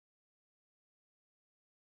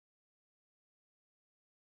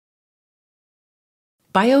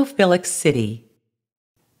Biophilic City.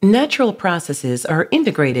 Natural processes are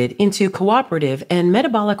integrated into cooperative and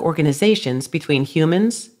metabolic organizations between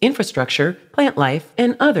humans, infrastructure, plant life,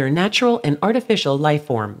 and other natural and artificial life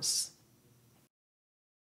forms.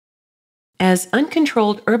 As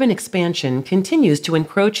uncontrolled urban expansion continues to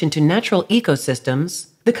encroach into natural ecosystems,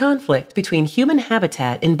 the conflict between human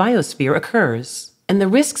habitat and biosphere occurs, and the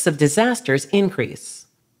risks of disasters increase.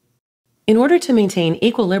 In order to maintain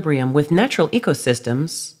equilibrium with natural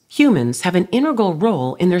ecosystems, humans have an integral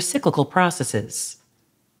role in their cyclical processes.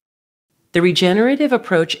 The regenerative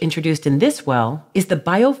approach introduced in this well is the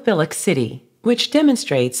Biophilic City, which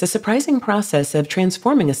demonstrates a surprising process of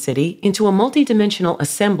transforming a city into a multidimensional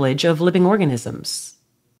assemblage of living organisms.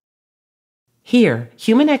 Here,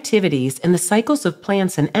 human activities and the cycles of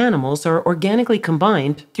plants and animals are organically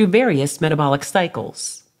combined through various metabolic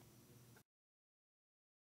cycles.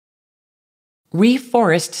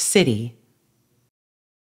 Reforest City.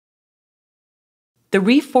 The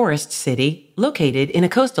Reforest City, located in a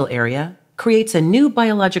coastal area, creates a new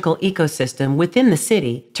biological ecosystem within the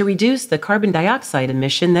city to reduce the carbon dioxide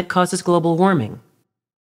emission that causes global warming.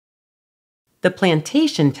 The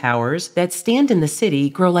plantation towers that stand in the city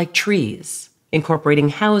grow like trees, incorporating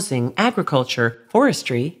housing, agriculture,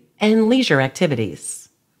 forestry, and leisure activities.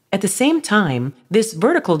 At the same time, this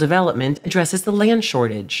vertical development addresses the land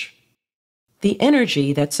shortage. The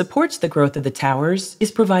energy that supports the growth of the towers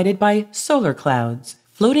is provided by solar clouds,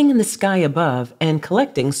 floating in the sky above and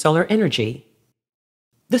collecting solar energy.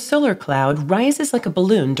 The solar cloud rises like a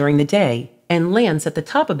balloon during the day and lands at the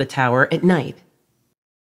top of the tower at night.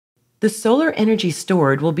 The solar energy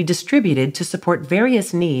stored will be distributed to support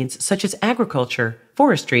various needs such as agriculture,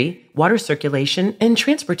 forestry, water circulation, and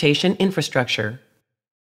transportation infrastructure.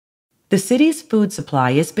 The city's food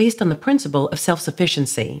supply is based on the principle of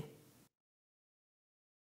self-sufficiency.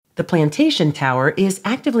 The plantation tower is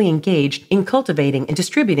actively engaged in cultivating and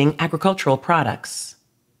distributing agricultural products.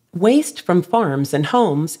 Waste from farms and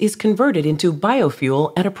homes is converted into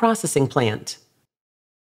biofuel at a processing plant.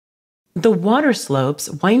 The water slopes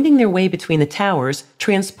winding their way between the towers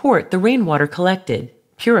transport the rainwater collected,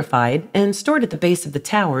 purified, and stored at the base of the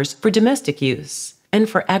towers for domestic use, and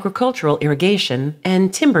for agricultural irrigation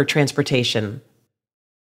and timber transportation.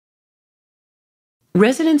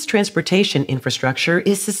 Residents' transportation infrastructure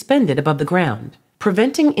is suspended above the ground,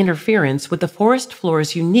 preventing interference with the forest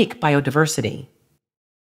floor's unique biodiversity.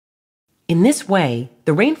 In this way,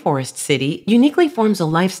 the Rainforest City uniquely forms a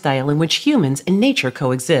lifestyle in which humans and nature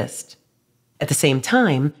coexist. At the same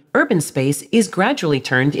time, urban space is gradually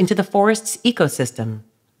turned into the forest's ecosystem.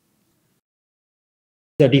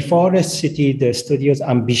 The Reforest City, the studio's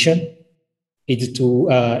ambition is to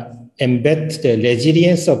embed the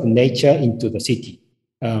resilience of nature into the city.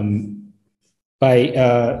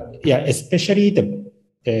 Especially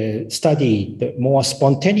the study the more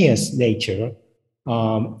spontaneous nature,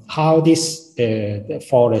 how this the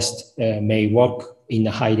forest may work in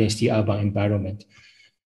a high-density urban environment.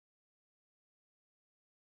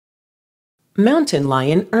 Mountain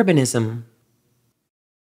lion urbanism.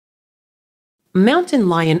 Mountain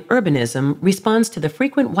lion urbanism responds to the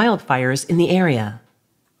frequent wildfires in the area.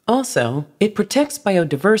 Also, it protects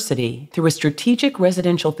biodiversity through a strategic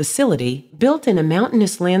residential facility built in a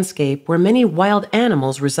mountainous landscape where many wild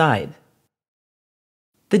animals reside.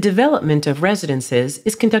 The development of residences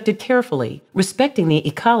is conducted carefully, respecting the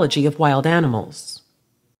ecology of wild animals.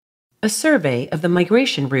 A survey of the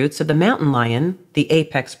migration routes of the mountain lion, the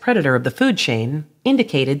apex predator of the food chain,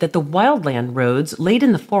 indicated that the wildland roads laid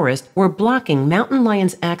in the forest were blocking mountain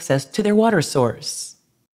lions' access to their water source.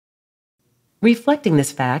 Reflecting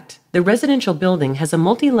this fact, the residential building has a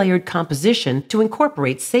multi-layered composition to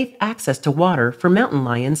incorporate safe access to water for mountain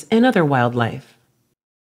lions and other wildlife.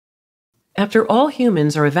 After all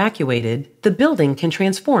humans are evacuated, the building can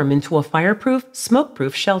transform into a fireproof,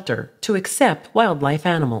 smoke-proof shelter to accept wildlife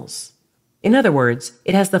animals. In other words,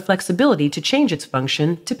 it has the flexibility to change its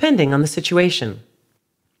function depending on the situation.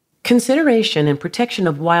 Consideration and protection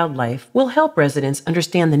of wildlife will help residents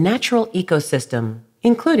understand the natural ecosystem,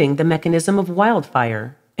 including the mechanism of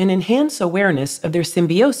wildfire, and enhance awareness of their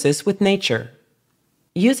symbiosis with nature.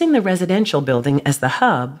 Using the residential building as the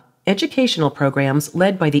hub, educational programs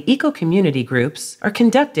led by the eco-community groups are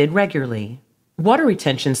conducted regularly. Water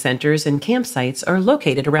retention centers and campsites are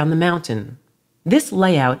located around the mountain. This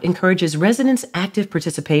layout encourages residents' active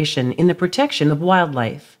participation in the protection of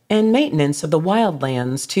wildlife and maintenance of the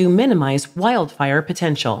wildlands to minimize wildfire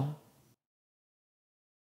potential.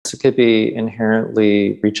 It could be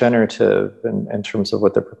inherently regenerative in terms of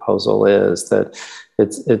what the proposal is, that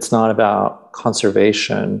it's not about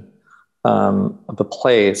conservation of the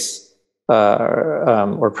place,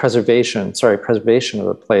 or preservation of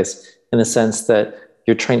a place, in the sense that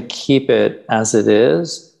you're trying to keep it as it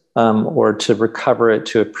is, or to recover it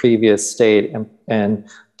to a previous state and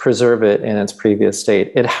preserve it in its previous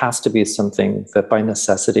state. It has to be something that by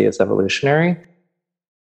necessity is evolutionary.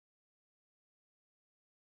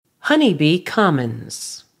 Honeybee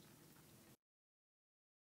Commons.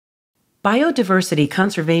 Biodiversity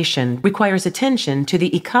conservation requires attention to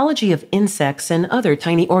the ecology of insects and other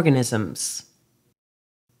tiny organisms.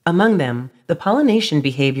 Among them, the pollination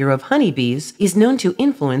behavior of honeybees is known to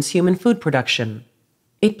influence human food production.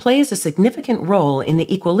 It plays a significant role in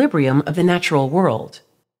the equilibrium of the natural world.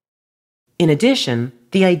 In addition,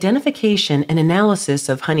 the identification and analysis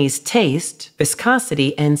of honey's taste,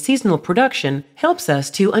 viscosity, and seasonal production helps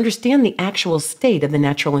us to understand the actual state of the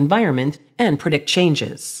natural environment and predict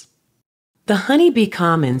changes. The Honeybee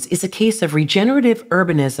Commons is a case of regenerative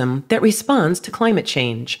urbanism that responds to climate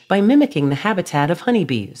change by mimicking the habitat of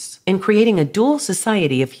honeybees and creating a dual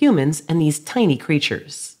society of humans and these tiny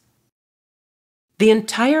creatures. The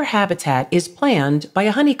entire habitat is planned by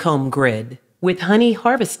a honeycomb grid, with honey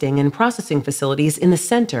harvesting and processing facilities in the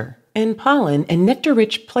center, and pollen and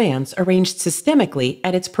nectar-rich plants arranged systemically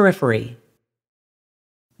at its periphery.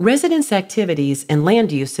 Residents' activities and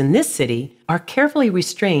land use in this city are carefully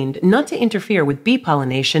restrained not to interfere with bee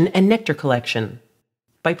pollination and nectar collection.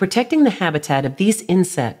 By protecting the habitat of these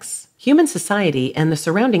insects, human society and the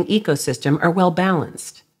surrounding ecosystem are well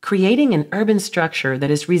balanced, creating an urban structure that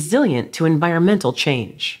is resilient to environmental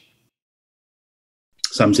change.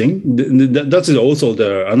 That is also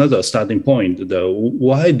another starting point.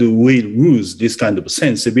 Why do we lose this kind of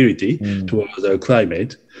sensibility towards the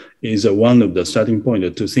climate is one of the starting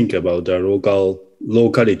points to think about the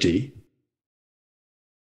locality.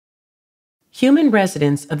 Human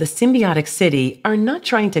residents of the symbiotic city are not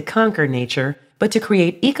trying to conquer nature, but to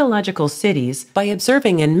create ecological cities by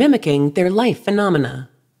observing and mimicking their life phenomena.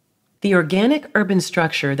 The organic urban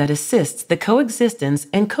structure that assists the coexistence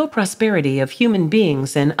and co-prosperity of human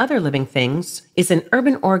beings and other living things is an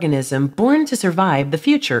urban organism born to survive the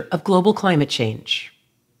future of global climate change.